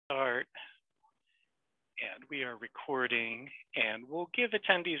Start, and we are recording, and we'll give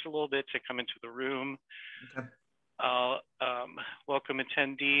attendees a little bit to come into the room. Okay. I'll welcome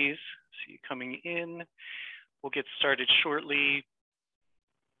attendees. See you coming in. We'll get started shortly.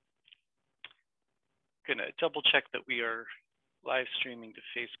 Gonna double check that we are live streaming to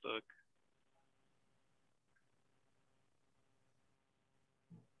Facebook.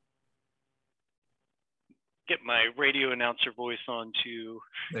 Get my radio announcer voice on too.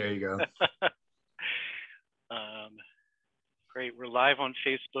 There you go. Great, we're live on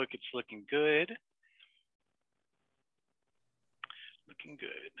Facebook. It's looking good. Looking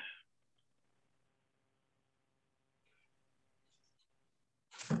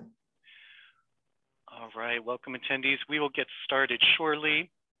good. All right, welcome attendees. We will get started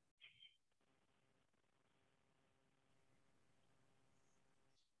shortly.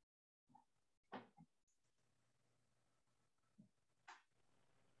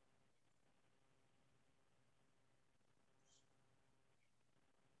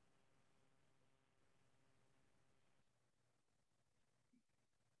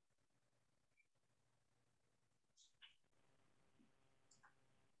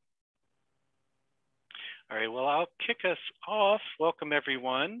 All right, well, I'll kick us off. Welcome,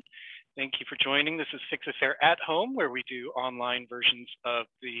 everyone. Thank you for joining. This is Fix a Fair at Home, where we do online versions of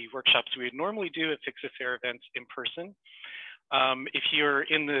the workshops we would normally do at Fix a Fair events in person. If you're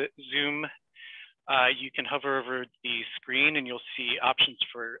in the Zoom, you can hover over the screen and you'll see options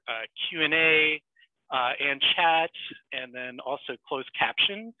for Q&A and chat, and then also closed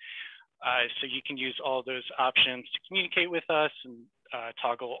caption. So you can use all those options to communicate with us and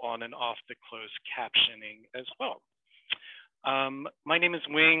toggle on and off the closed captioning as well. My name is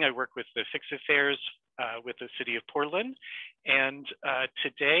Wing. I work with the Fix Affairs with the City of Portland. And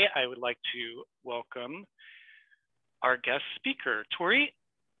today I would like to welcome our guest speaker, Tori.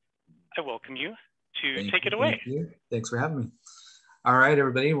 I welcome you to take it away. Thank you. Thanks for having me. All right,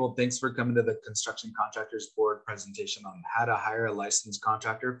 everybody. Well, thanks for coming to the Construction Contractors Board presentation on how to hire a licensed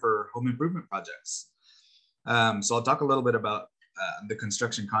contractor for home improvement projects. So I'll talk a little bit about the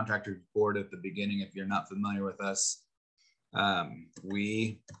Construction Contractors Board at the beginning. If you're not familiar with us,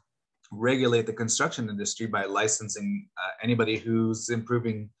 we regulate the construction industry by licensing anybody who's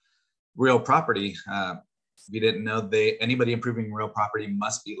improving real property. If you didn't know, anybody improving real property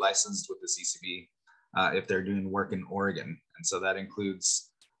must be licensed with the CCB if they're doing work in Oregon. And so that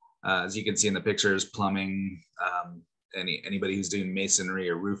includes, as you can see in the pictures, plumbing, anybody who's doing masonry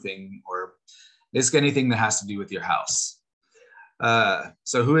or roofing, or basically anything that has to do with your house.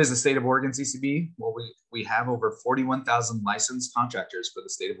 So who is the state of Oregon CCB? Well, we have over 41,000 licensed contractors for the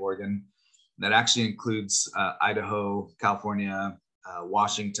state of Oregon. That actually includes Idaho, California,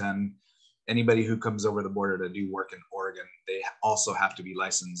 Washington. Anybody who comes over the border to do work in Oregon, they also have to be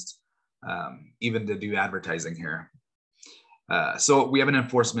licensed, even to do advertising here. So we have an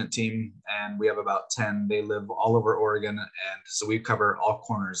enforcement team, and we have about 10. They live all over Oregon, and so we cover all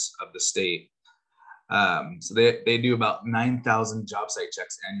corners of the state. So they do about 9,000 job site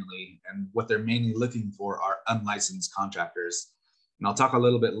checks annually, and what they're mainly looking for are unlicensed contractors. And I'll talk a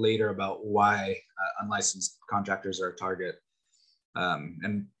little bit later about why unlicensed contractors are a target.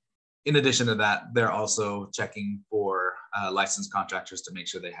 And in addition to that, they're also checking for licensed contractors to make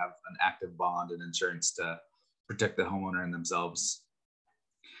sure they have an active bond and insurance to protect the homeowner and themselves.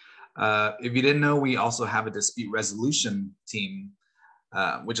 If you didn't know, we also have a dispute resolution team,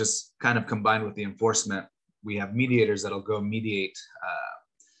 which is kind of combined with the enforcement. We have mediators that'll go mediate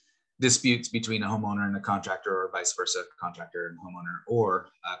disputes between a homeowner and a contractor, or vice versa, contractor and homeowner, or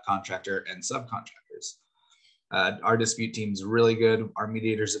contractor and subcontractors. Our dispute team's really good. Our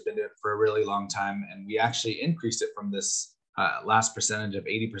mediators have been doing it for a really long time, and we actually increased it from this last percentage of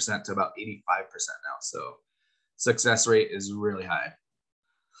 80% to about 85% now. So success rate is really high.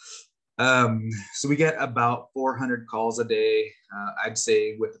 So we get about 400 calls a day. I'd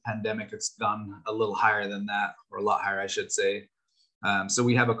say with the pandemic, it's gone a little higher than that, or a lot higher, I should say. So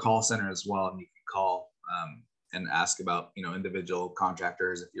we have a call center as well, and you can call and ask about, individual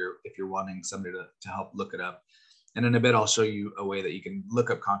contractors if you're wanting somebody to help look it up. And in a bit, I'll show you a way that you can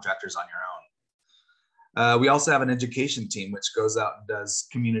look up contractors on your own. We also have an education team, which goes out and does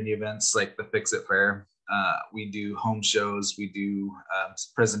community events like the Fix It Fair. We do home shows, we do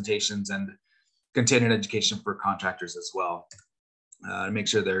presentations and continuing education for contractors as well, to make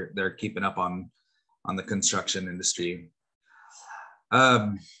sure they're keeping up on the construction industry.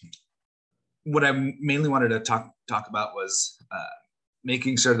 What I mainly wanted to talk about was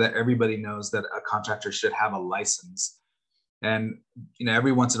making sure that everybody knows that a contractor should have a license. And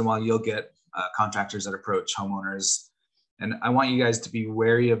every once in a while you'll get contractors that approach homeowners And I want you guys to be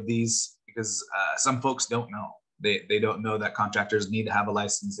wary of these because some folks don't know. They don't know that contractors need to have a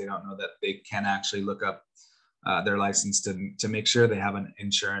license. They don't know that they can actually look up their license to make sure they have an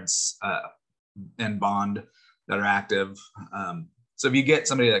insurance and bond that are active. So if you get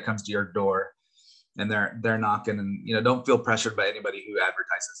somebody that comes to your door and they're knocking, and don't feel pressured by anybody who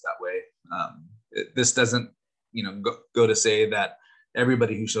advertises that way. This doesn't go to say that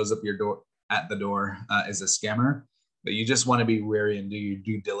everybody who shows up at the door is a scammer, but you just want to be wary and do your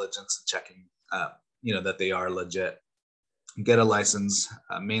due diligence and checking that they are legit. Get a license.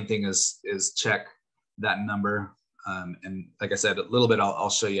 Main thing is check that number, and like I said a little bit, I'll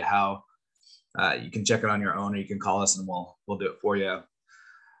show you how you can check it on your own, or you can call us and we'll do it for you.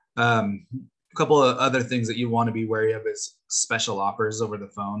 A couple of other things that you want to be wary of is special offers over the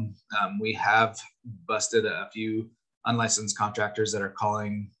phone. We have busted a few unlicensed contractors that are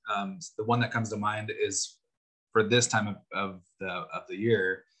calling. The one that comes to mind is for this time of the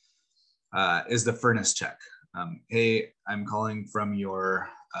year is the furnace check. Hey, I'm calling from your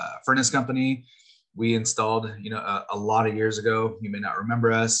furnace company. We installed, a lot of years ago. You may not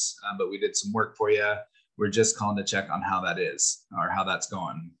remember us, but we did some work for you. We're just calling to check on how that is or how that's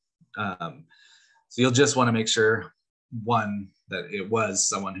going. So you'll just want to make sure, one, that it was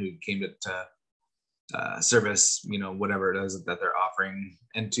someone who came to service, whatever it is that they're offering,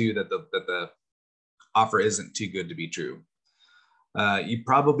 and two, that the offer isn't too good to be true. You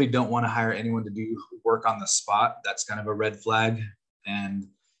probably don't want to hire anyone to do work on the spot. That's kind of a red flag. And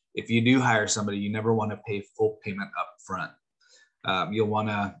if you do hire somebody, you never want to pay full payment up front. You'll want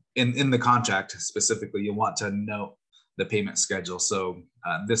to, in the contract specifically, you'll want to note the payment schedule. So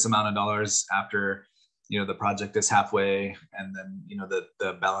this amount of dollars after, the project is halfway, and then,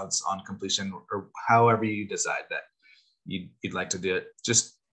 the balance on completion, or however you decide that you'd like to do it.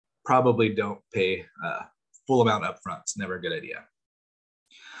 Just probably don't pay full amount up front. It's never a good idea.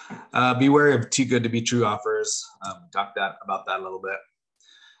 Be wary of too good to be true offers. Talk about that a little bit.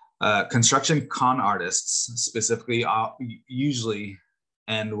 Construction con artists specifically usually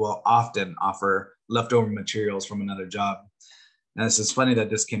and will often offer leftover materials from another job. And this is funny that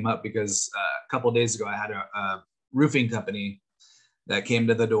this came up because a couple of days ago, I had a roofing company that came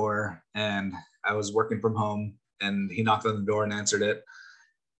to the door, and I was working from home, and he knocked on the door and answered it.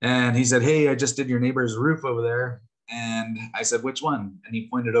 And he said, "Hey, I just did your neighbor's roof over there." And I said, "Which one?" And he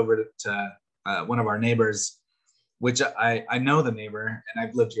pointed over to one of our neighbors, which I know the neighbor, and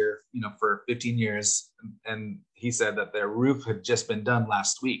I've lived here, for 15 years. And he said that their roof had just been done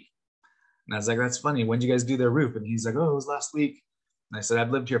last week. And I was like, "That's funny. When did you guys do their roof?" And he's like, "Oh, it was last week." And I said,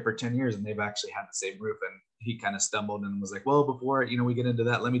 "I've lived here for 10 years and they've actually had the same roof." And he kind of stumbled and was like, "Well, before, we get into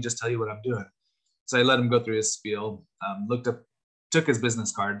that, let me just tell you what I'm doing." So I let him go through his spiel, took his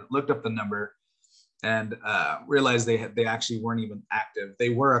business card, looked up the number, and realized they actually weren't even active. They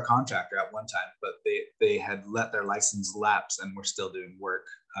were a contractor at one time, but they had let their license lapse and were still doing work.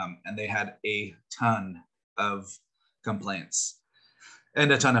 And they had a ton of complaints and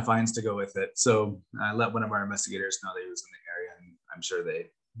a ton of fines to go with it. So I let one of our investigators know that he was in the area, and I'm sure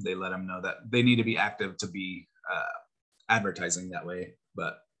they let him know that they need to be active to be advertising that way.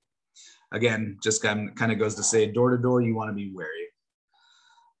 But again, just kind of goes to say, door to door, you want to be wary.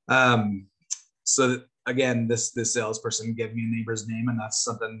 So again, this salesperson gave me a neighbor's name, and that's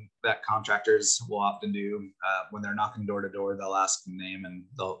something that contractors will often do when they're knocking door to door. They'll ask the name and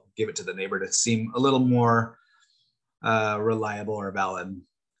they'll give it to the neighbor to seem a little more reliable or valid.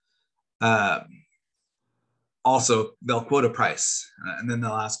 Also, they'll quote a price, and then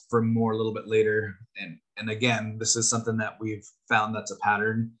they'll ask for more a little bit later. And again, this is something that we've found that's a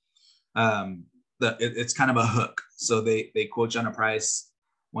pattern. It's kind of a hook. So they quote you on a price.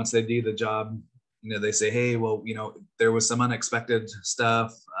 Once they do the job, they say, "Hey, well, there was some unexpected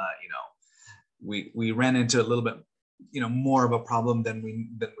stuff. We ran into a little bit, more of a problem than we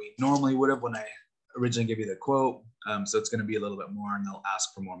normally would have when I originally gave you the quote. So it's going to be a little bit more," and they'll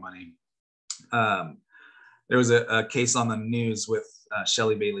ask for more money. There was a case on the news with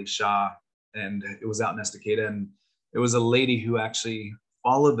Shelley Bailey Shaw, and it was out in Estacada, and it was a lady who actually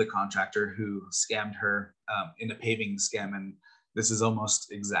followed the contractor who scammed her in a paving scam. And this is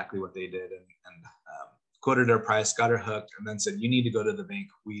almost exactly what they did, and quoted her price, got her hooked, and then said, "You need to go to the bank.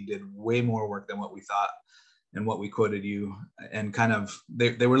 We did way more work than what we thought and what we quoted you." And kind of,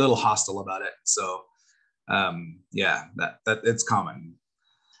 they were a little hostile about it. So yeah, that it's common.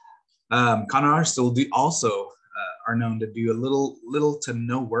 Con artists also are known to do a little to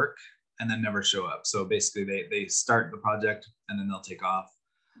no work and then never show up. So basically they start the project and then they'll take off.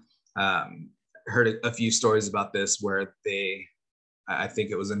 Heard a few stories about this where I think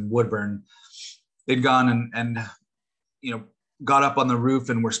it was in Woodburn, they'd gone and got up on the roof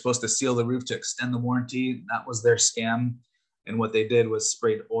and were supposed to seal the roof to extend the warranty. That was their scam. And what they did was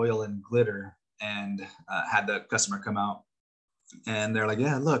sprayed oil and glitter and had the customer come out. And they're like,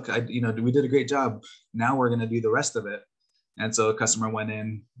 yeah, look, we did a great job. Now we're going to do the rest of it. And so the customer went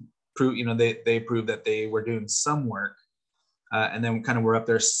in, they proved that they were doing some work. And then kind of were up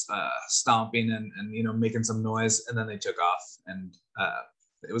there stomping and making some noise. And then they took off. And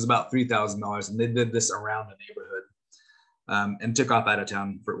it was about $3,000. And they did this around the neighborhood and took off out of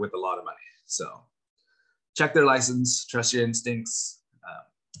town with a lot of money. So check their license, trust your instincts,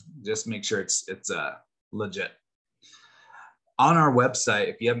 just make sure it's legit. On our website,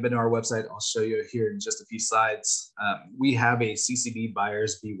 if you haven't been to our website, I'll show you here in just a few slides. We have a CCB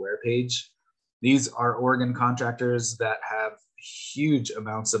buyers beware page. These are Oregon contractors that have huge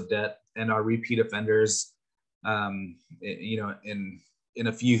amounts of debt and are repeat offenders, in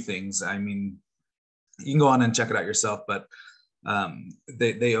a few things. I mean, you can go on and check it out yourself, but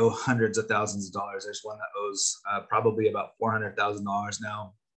they owe hundreds of thousands of dollars. There's one that owes probably about $400,000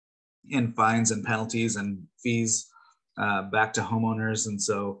 now in fines and penalties and fees back to homeowners. And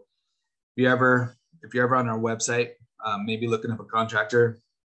so if you're ever on our website, maybe looking up a contractor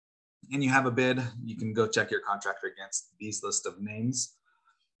and you have a bid, you can go check your contractor against these list of names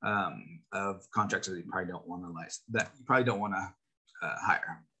of contractors that you probably don't want to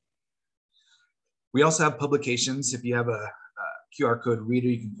hire. We also have publications. If you have a QR code reader,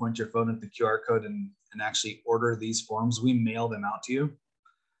 you can point your phone at the QR code and actually order these forms. We mail them out to you.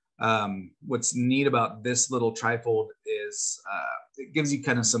 What's neat about this little trifold is it gives you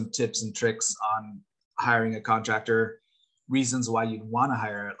kind of some tips and tricks on hiring a contractor, reasons why you'd want to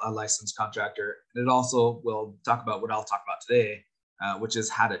hire a licensed contractor. And it also will talk about what I'll talk about today, which is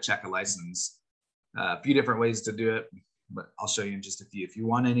how to check a license. A few different ways to do it, but I'll show you in just a few. If you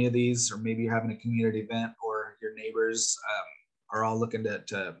want any of these, or maybe you're having a community event or your neighbors are all looking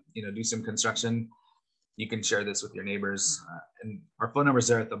to do some construction, you can share this with your neighbors. And our phone numbers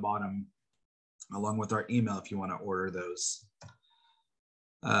there at the bottom, along with our email if you want to order those.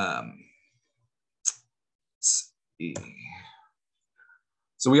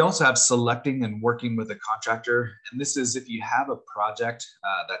 So we also have selecting and working with a contractor. And this is if you have a project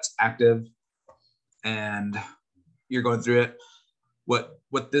that's active and you're going through it.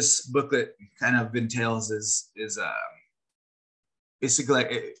 What this booklet kind of entails is basically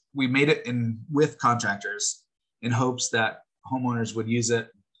like we made it with contractors in hopes that homeowners would use it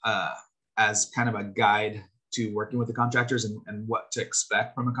as kind of a guide to working with the contractors and what to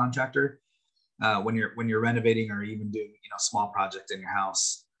expect from a contractor when you're renovating or even doing small project in your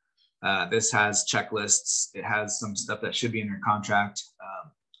house. This has checklists. It has some stuff that should be in your contract,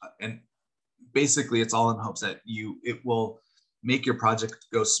 and basically it's all in hopes that it will make your project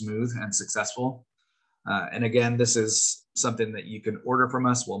go smooth and successful. And again, this is something that you can order from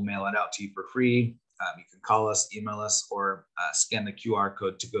us. We'll mail it out to you for free. You can call us, email us, or scan the QR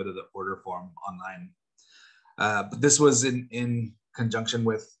code to go to the order form online. But this was in conjunction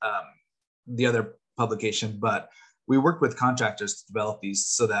with the other publication, but we worked with contractors to develop these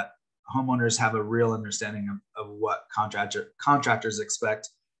so that homeowners have a real understanding of what contractors expect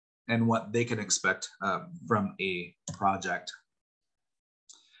and what they can expect from a project.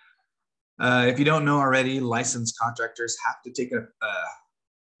 If you don't know already, licensed contractors have to take a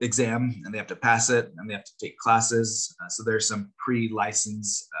exam and they have to pass it and they have to take classes. So there's some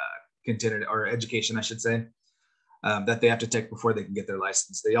pre-license contingent or education, I should say, that they have to take before they can get their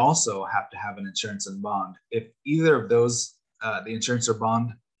license. They also have to have an insurance and bond. If either of those, the insurance or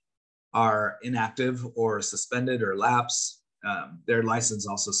bond, are inactive or suspended or lapse, their license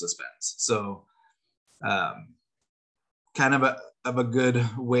also suspends. So kind of a good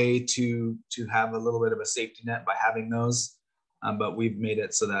way to have a little bit of a safety net by having those, but we've made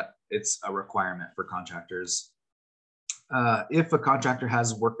it so that it's a requirement for contractors. If a contractor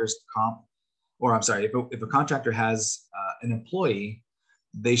has workers' comp, or I'm sorry, if a contractor has an employee,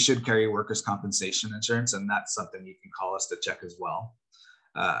 they should carry workers' compensation insurance, and that's something you can call us to check as well.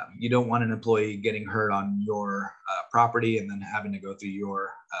 You don't want an employee getting hurt on your property and then having to go through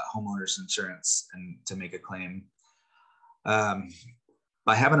your homeowner's insurance and to make a claim.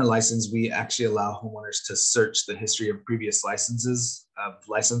 By having a license, we actually allow homeowners to search the history of previous licenses of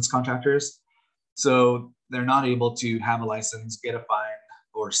licensed contractors. So they're not able to have a license, get a fine,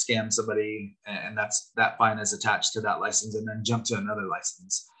 or scam somebody, and that fine is attached to that license and then jump to another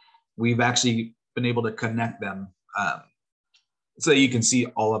license. We've actually been able to connect them so that you can see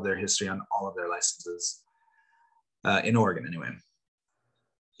all of their history on all of their licenses in Oregon anyway.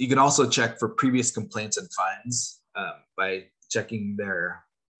 You can also check for previous complaints and fines by checking their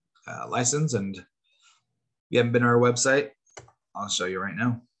license, and you haven't been to our website, I'll show you right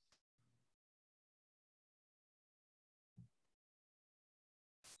now.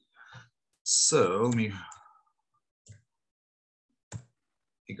 So let me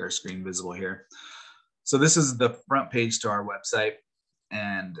make our screen visible here. So this is the front page to our website.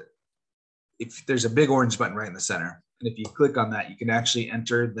 And if there's a big orange button right in the center, and if you click on that, you can actually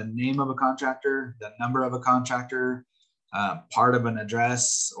enter the name of a contractor, the number of a contractor, part of an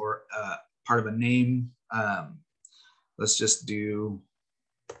address, or part of a name. Let's just do,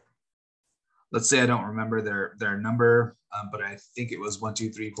 let's say I don't remember their number, but I think it was 1,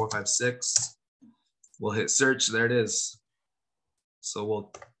 2, 3, 4, 5, 6. We'll hit search. There it is. So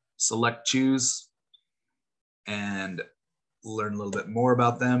we'll select choose and learn a little bit more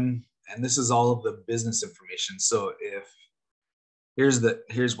about them. And this is all of the business information. So if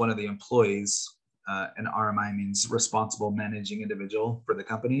here's one of the employees, and RMI means responsible managing individual for the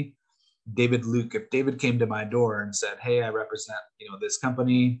company. David Luke. If David came to my door and said, "Hey, I represent this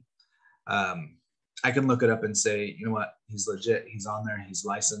company," I can look it up and say, you know what, he's legit. He's on there. He's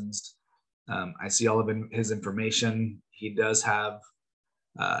licensed. I see all of his information. He does have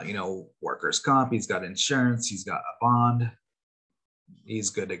workers' comp. He's got insurance. He's got a bond. He's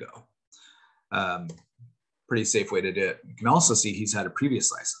good to go. Pretty safe way to do it. You can also see he's had a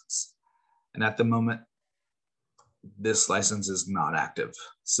previous license. And at the moment, this license is not active.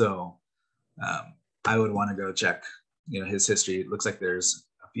 So I would want to go check, his history. It looks like there's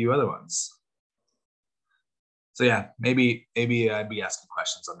a few other ones. So yeah, maybe I'd be asking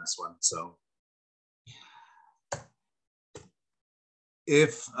questions on this one. So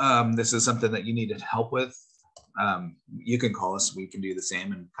if this is something that you needed help with, you can call us. We can do the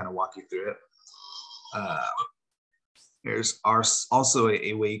same and kind of walk you through it. Here's also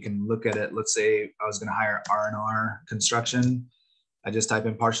a way you can look at it. Let's say I was going to hire R&R construction. I just type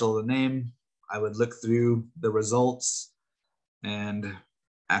in partial of the name. I would look through the results, and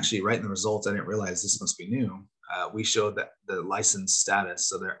actually right in the results, I didn't realize this must be new. We showed that the license status,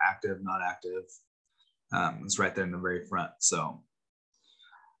 so they're active, not active. It's right there in the very front. So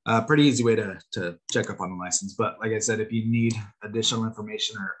pretty easy way to check up on the license. But like I said, if you need additional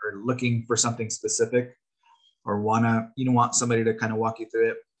information or looking for something specific, or want somebody to kind of walk you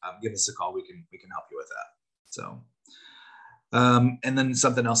through it, give us a call. We can help you with that. So, and then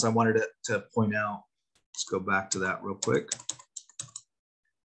something else I wanted to point out. Let's go back to that real quick.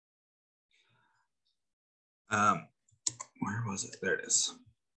 Where was it? There it is.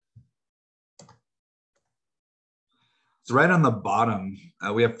 So right on the bottom,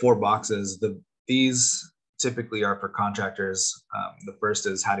 we have 4 boxes. These typically are for contractors. The first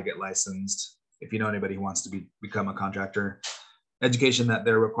is how to get licensed. If you know anybody who wants to become a contractor, education that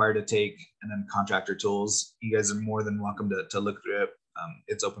they're required to take, and then contractor tools. You guys are more than welcome to look through it.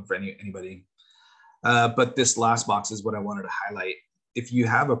 It's open for anybody. But this last box is what I wanted to highlight. If you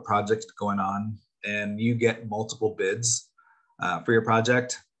have a project going on and you get multiple bids for your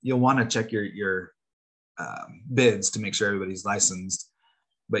project, you'll want to check your bids to make sure everybody's licensed.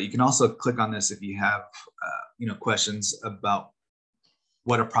 But you can also click on this if you have questions about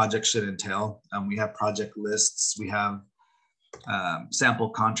what a project should entail. We have project lists. We have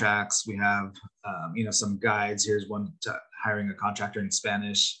sample contracts. We have some guides. Here's one to hiring a contractor in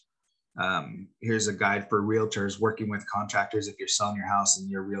Spanish. Here's a guide for realtors working with contractors if you're selling your house and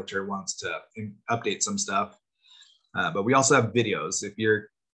your realtor wants to update some stuff. But we also have videos. If you're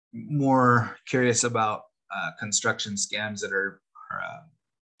more curious about construction scams that are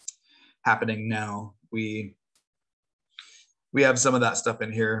happening now, we have some of that stuff in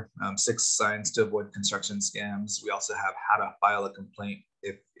here. 6 signs to avoid construction scams. We also have how to file a complaint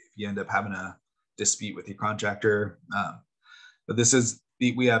if you end up having a dispute with your contractor. But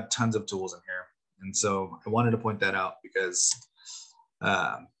we have tons of tools in here. And so I wanted to point that out because,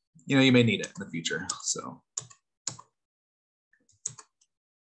 you may need it in the future. So.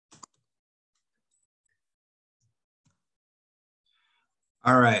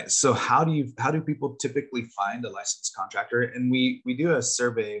 All right. So how do people typically find a licensed contractor? And we do a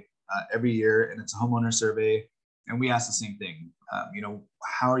survey every year, and it's a homeowner survey, and we ask the same thing.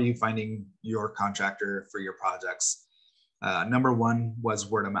 How are you finding your contractor for your projects? Number 1 was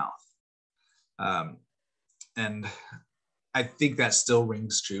word of mouth, and I think that still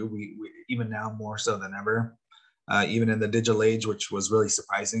rings true. We even now more so than ever. Even in the digital age, which was really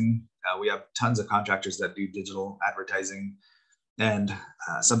surprising, we have tons of contractors that do digital advertising. And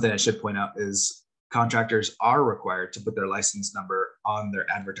something I should point out is contractors are required to put their license number on their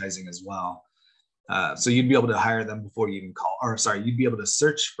advertising as well. So you'd be able to hire them before you even call, or sorry, you'd be able to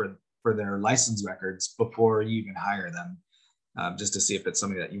search for their license records before you even hire them, just to see if it's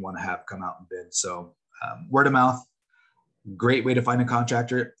somebody that you want to have come out and bid. So Word of mouth, great way to find a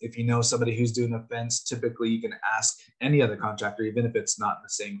contractor. If you know somebody who's doing a fence, typically you can ask any other contractor, even if it's not in the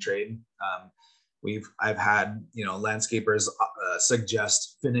same trade. I've had, landscapers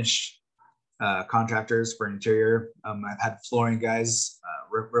suggest finish contractors for interior. I've had flooring guys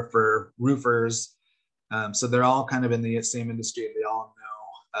refer roofers. So they're all kind of in the same industry. They all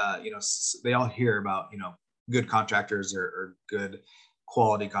know, they all hear about, good contractors or good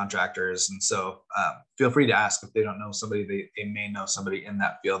quality contractors. And so feel free to ask if they don't know somebody. They may know somebody in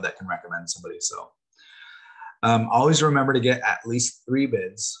that field that can recommend somebody. So always remember to get at least 3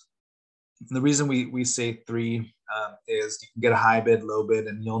 bids. And the reason we say 3 is you can get a high bid, low bid,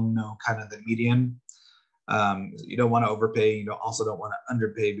 and you'll know kind of the median. You don't want to overpay. You also don't want to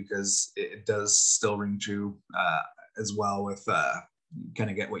underpay, because it does still ring true as well with kind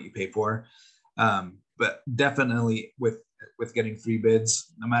of get what you pay for. But definitely with getting 3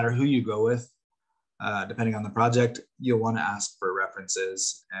 bids, no matter who you go with, depending on the project, you'll want to ask for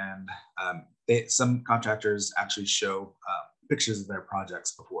references. And some contractors actually show pictures of their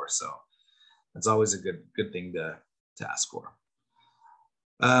projects before. So that's always a good thing to ask for.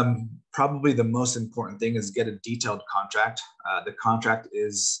 Probably the most important thing is get a detailed contract. The contract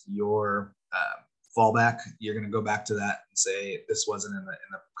is your fallback. You're going to go back to that and say, this wasn't in the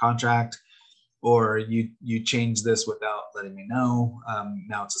contract, or you changed this without letting me know.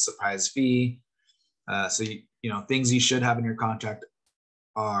 Now it's a surprise fee. So things you should have in your contract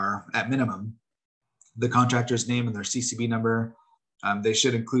are, at minimum, the contractor's name and their CCB number. They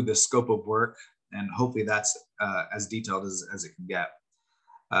should include the scope of work, and hopefully that's as detailed as it can get.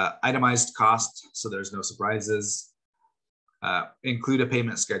 Itemized cost, so there's no surprises. Include a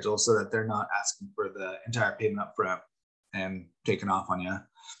payment schedule so that they're not asking for the entire payment up front and taking off on you.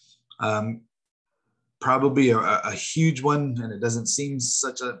 Probably a huge one, and it doesn't seem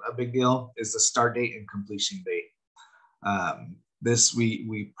such a big deal, is the start date and completion date. This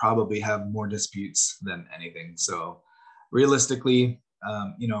we probably have more disputes than anything. So realistically,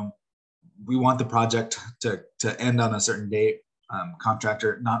 we want the project to end on a certain date.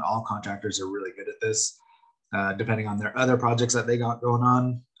 Not all contractors are really good at this. Depending on their other projects that they got going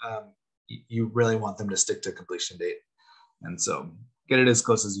on, you really want them to stick to completion date. And so get it as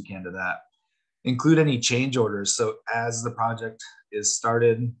close as you can to that. Include any change orders. So as the project is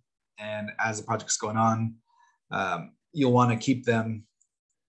started and as the project's going on, you'll want to keep them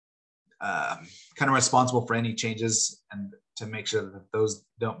kind of responsible for any changes, and to make sure that those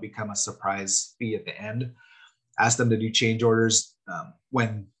don't become a surprise fee at the end. Ask them to do change orders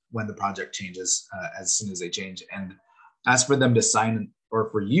when the project changes, as soon as they change, and ask for them to sign,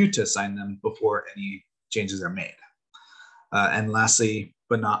 or for you to sign them before any changes are made. And lastly,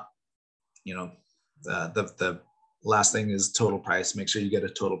 but not, the last thing is total price. Make sure you get a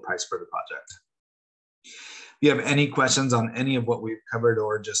total price for the project. If you have any questions on any of what we've covered,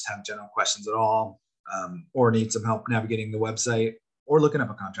 or just have general questions at all, or need some help navigating the website or looking up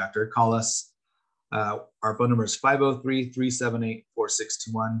a contractor, call us. Our phone number is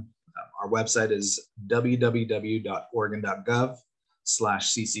 503-378-4621. Our website is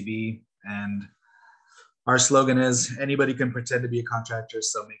www.oregon.gov/CCB. And our slogan is, anybody can pretend to be a contractor,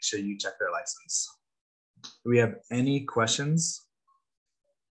 so make sure you check their license. Do we have any questions?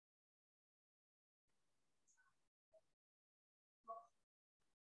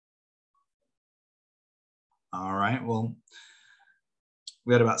 All right, well,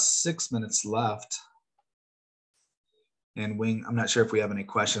 we had about 6 minutes left. And Wing, I'm not sure if we have any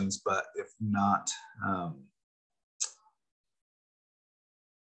questions, but if not,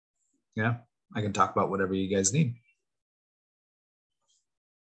 yeah, I can talk about whatever you guys need.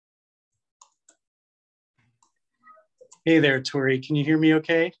 Hey there, Tori. Can you hear me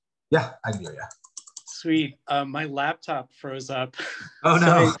okay? Yeah, I can hear you. Sweet. My laptop froze up. Oh,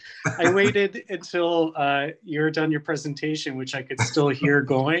 no. So I waited until you're done your presentation, which I could still hear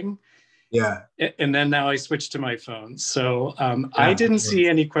going. Yeah. And then now I switched to my phone. So I didn't see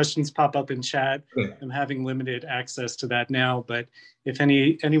any questions pop up in chat. Okay. I'm having limited access to that now. But if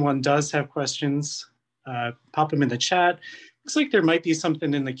anyone does have questions, pop them in the chat. Looks like there might be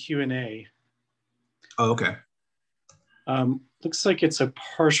something in the Q&A. Oh, okay. Looks like it's a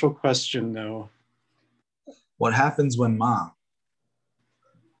partial question, though. What happens when mom?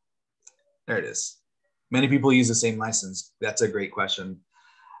 There it is. Many people use the same license. That's a great question.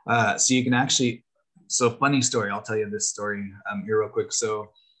 So you can actually, funny story, I'll tell you this story here real quick.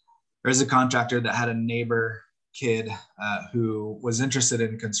 So there's a contractor that had a neighbor kid who was interested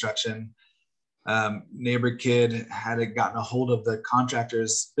in construction. Neighbor kid had gotten a hold of the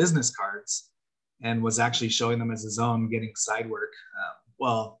contractor's business cards and was actually showing them as his own, getting side work.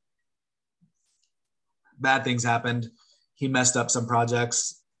 Well, bad things happened. He messed up some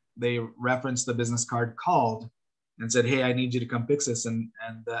projects. They referenced the business card, called and said, hey, I need you to come fix this. And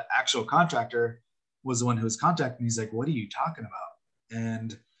the actual contractor was the one who was contacting. He's like, what are you talking about?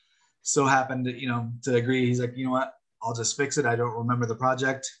 And so happened to, to agree. He's like, you know what? I'll just fix it. I don't remember the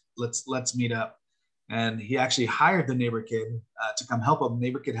project. Let's meet up. And he actually hired the neighbor kid to come help him. The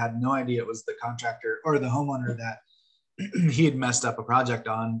neighbor kid had no idea it was the contractor or the homeowner that he had messed up a project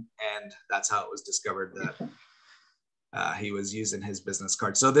on. And that's how it was discovered that he was using his business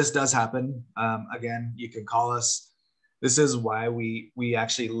card. So this does happen. Again, you can call us. This is why we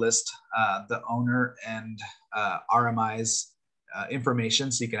actually list the owner and RMI's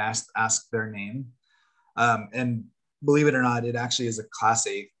information, so you can ask their name. And believe it or not, it actually is a Class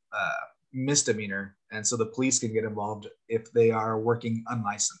A misdemeanor, and so the police can get involved if they are working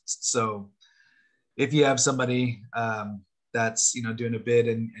unlicensed. So if you have somebody that's doing a bid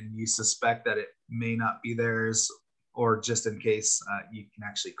and you suspect that it may not be theirs, or just in case, you can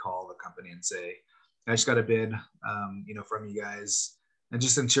actually call the company and say, I just got a bid from you guys, and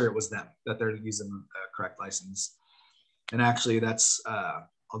just ensure it was them, that they're using the correct license. And actually that's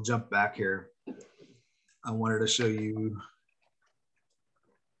I'll jump back here. I wanted to show you,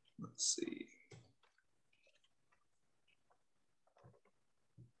 let's see.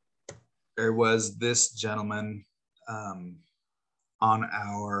 There was this gentleman on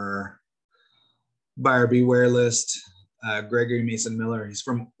our buyer beware list, Gregory Mason Miller. He's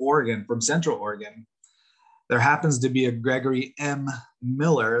from Oregon, from Central Oregon. There happens to be a Gregory M.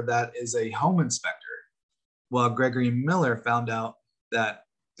 Miller that is a home inspector. Well, Gregory Miller found out that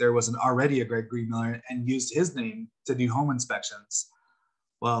there was already a Gregory Miller and used his name to do home inspections.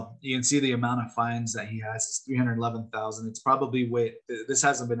 Well, you can see the amount of fines that he has is $311,000. It's probably this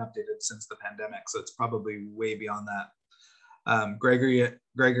hasn't been updated since the pandemic, so it's probably way beyond that.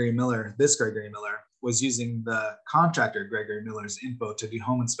 Gregory Miller was using the contractor Gregory Miller's info to do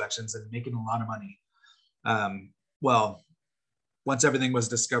home inspections and making a lot of money. Well, once everything was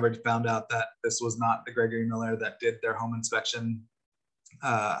discovered, found out that this was not the Gregory Miller that did their home inspection.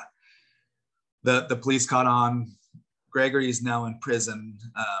 The police caught on. Gregory is now in prison.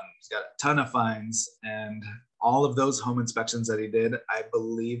 He's got a ton of fines, and all of those home inspections that he did, I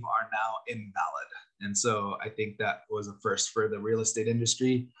believe, are now invalid. And so I think that was a first for the real estate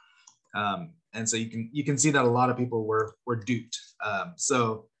industry. And so you can see that a lot of people were duped.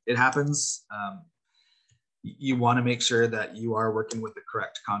 So it happens. You want to make sure that you are working with the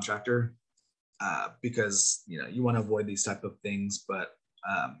correct contractor, because you want to avoid these type of things. But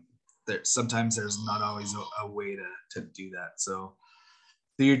sometimes there's not always a way to do that. So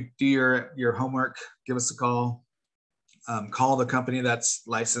do your homework. Give us a call. Call the company that's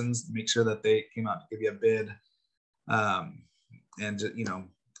licensed. Make sure that they came out to give you a bid. And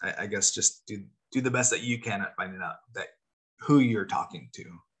I guess just do the best that you can at finding out that who you're talking to.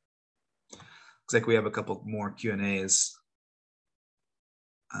 Looks like we have a couple more Q&As.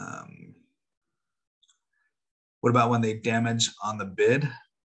 What about when they damage on the bid?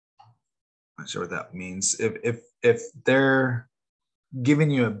 Not sure what that means. If they're giving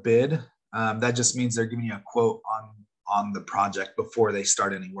you a bid, that just means they're giving you a quote on the project before they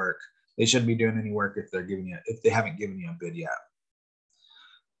start any work. They shouldn't be doing any work if they haven't given you a bid yet.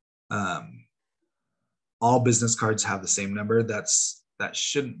 All business cards have the same number. That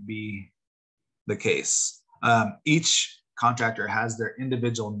shouldn't be the case. Each contractor has their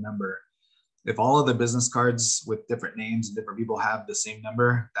individual number. If all of the business cards with different names and different people have the same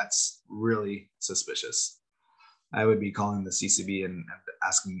number, that's really suspicious. I would be calling the CCB and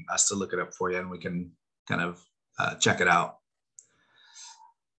asking us to look it up for you, and we can kind of check it out.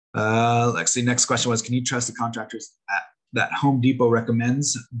 Let's see. Next question was, can you trust the contractors that Home Depot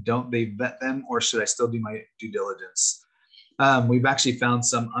recommends? Don't they vet them, or should I still do my due diligence? We've actually found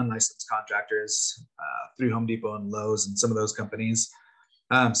some unlicensed contractors through Home Depot and Lowe's and some of those companies.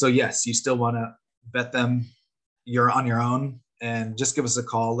 So yes, you still want to vet them. You're on your own, and just give us a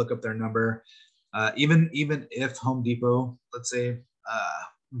call, look up their number. Even if Home Depot, let's say,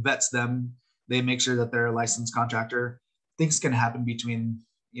 vets them, they make sure that they're a licensed contractor. Things can happen between,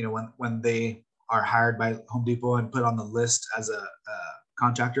 when they are hired by Home Depot and put on the list as a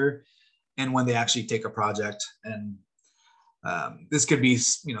contractor, and when they actually take a project. And this could be,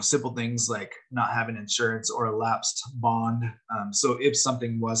 simple things like not having insurance or a lapsed bond. So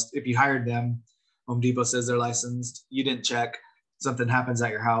if you hired them, Home Depot says they're licensed, you didn't check, something happens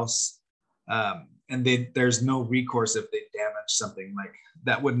at your house, and there's no recourse if they damage something like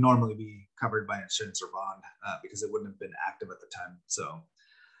that would normally be covered by insurance or bond, because it wouldn't have been active at the time. So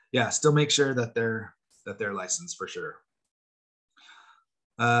yeah, still make sure that they're licensed for sure.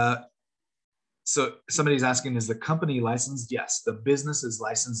 So somebody's asking, is the company licensed? Yes, the business is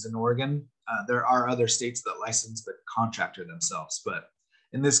licensed in Oregon. There are other states that license the contractor themselves, but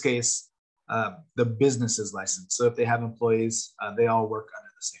in this case, the business is licensed. So if they have employees, they all work under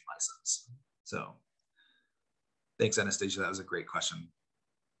the same license. So thanks, Anastasia. That was a great question.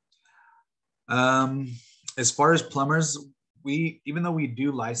 As far as plumbers, even though we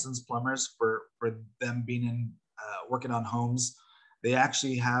do license plumbers for them being in working on homes, they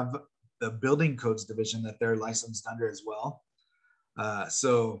actually have the building codes division that they're licensed under as well.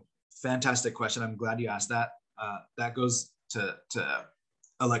 So fantastic question. I'm glad you asked that. That goes to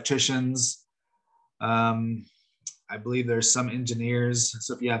electricians. I believe there's some engineers.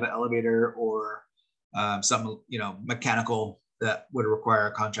 So if you have an elevator or some mechanical that would require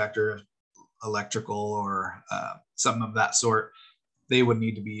a contractor, electrical or something of that sort, they would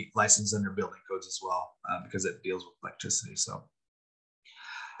need to be licensed under building codes as well because it deals with electricity. So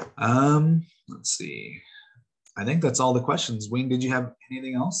let's see. I think that's all the questions. Wayne, did you have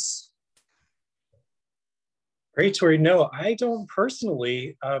anything else? Great, Tori. No, I don't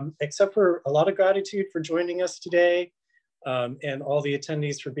personally, except for a lot of gratitude for joining us today and all the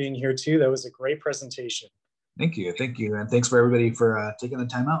attendees for being here too. That was a great presentation. Thank you. Thank you. And thanks for everybody for taking the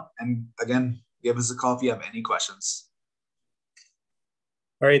time out. And again, give us a call if you have any questions.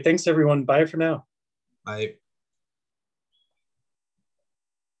 All right. Thanks, everyone. Bye for now. Bye.